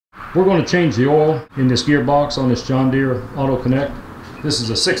We're going to change the oil in this gearbox on this John Deere Auto Connect. This is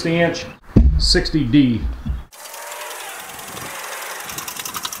a 60-inch 60D.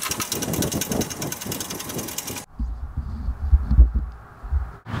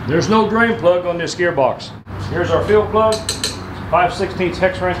 There's no drain plug on this gearbox. Here's our fill plug, 5/16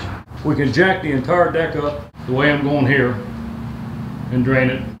 hex wrench. We can jack the entire deck up the way I'm going here and drain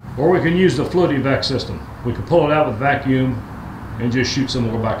it. Or we can use the fluid evac system. We can pull it out with vacuum and just shoot some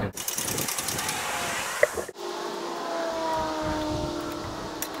more back in.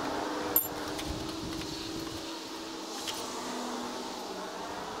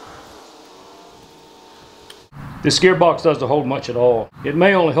 This gearbox doesn't hold much at all. It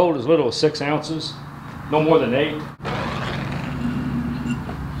may only hold as little as 6 ounces, no more than 8.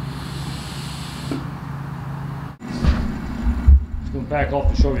 Just going to back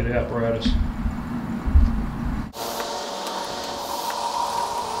off to show you the apparatus.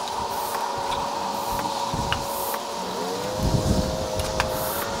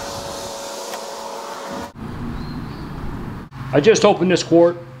 I just opened this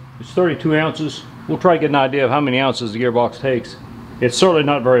quart. It's 32 ounces. We'll try to get an idea of how many ounces the gearbox takes. It's certainly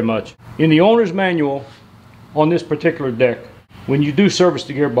not very much. In the owner's manual on this particular deck, when you do service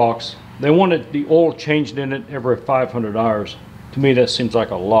the gearbox, they wanted the oil changed in it every 500 hours. To me, that seems like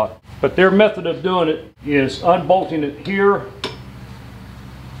a lot. But their method of doing it is unbolting it here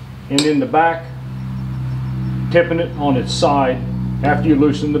and in the back, tipping it on its side after you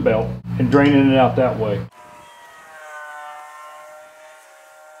loosen the belt and draining it out that way.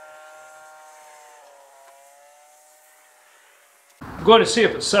 I'm going to see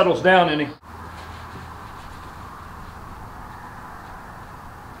if it settles down any.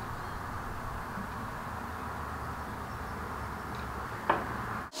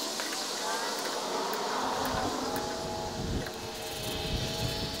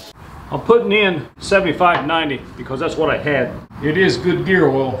 I'm putting in 75/90 because that's what I had. It is good gear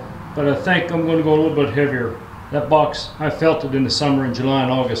oil, but I think I'm going to go a little bit heavier. That box, I felt it in the summer in July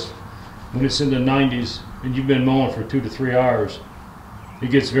and August when it's in the 90s and you've been mowing for 2 to 3 hours. It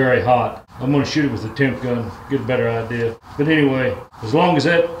gets very hot. I'm going to shoot it with a temp gun, get a better idea. But anyway, as long as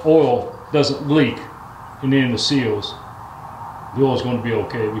that oil doesn't leak in any of the seals, the oil's going to be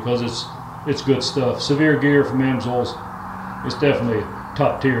okay because it's good stuff. Severe Gear from Amsoil's, it's definitely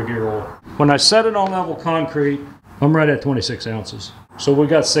top tier gear oil. When I set it on level concrete, I'm right at 26 ounces. So we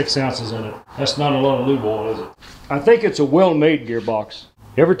got 6 ounces in it. That's not a lot of lube oil, is it? I think it's a well-made gearbox.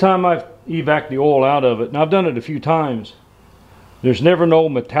 Every time I've evac the oil out of it, and I've done it a few times, there's never no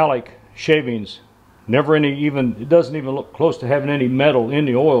metallic shavings, never any, even, it doesn't even look close to having any metal in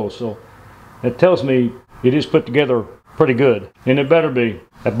the oil, so that tells me it is put together pretty good, and it better be.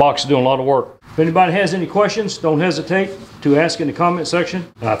 That box is doing a lot of work. If anybody has any questions, don't hesitate to ask in the comment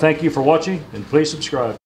section. Thank you for watching, and please subscribe.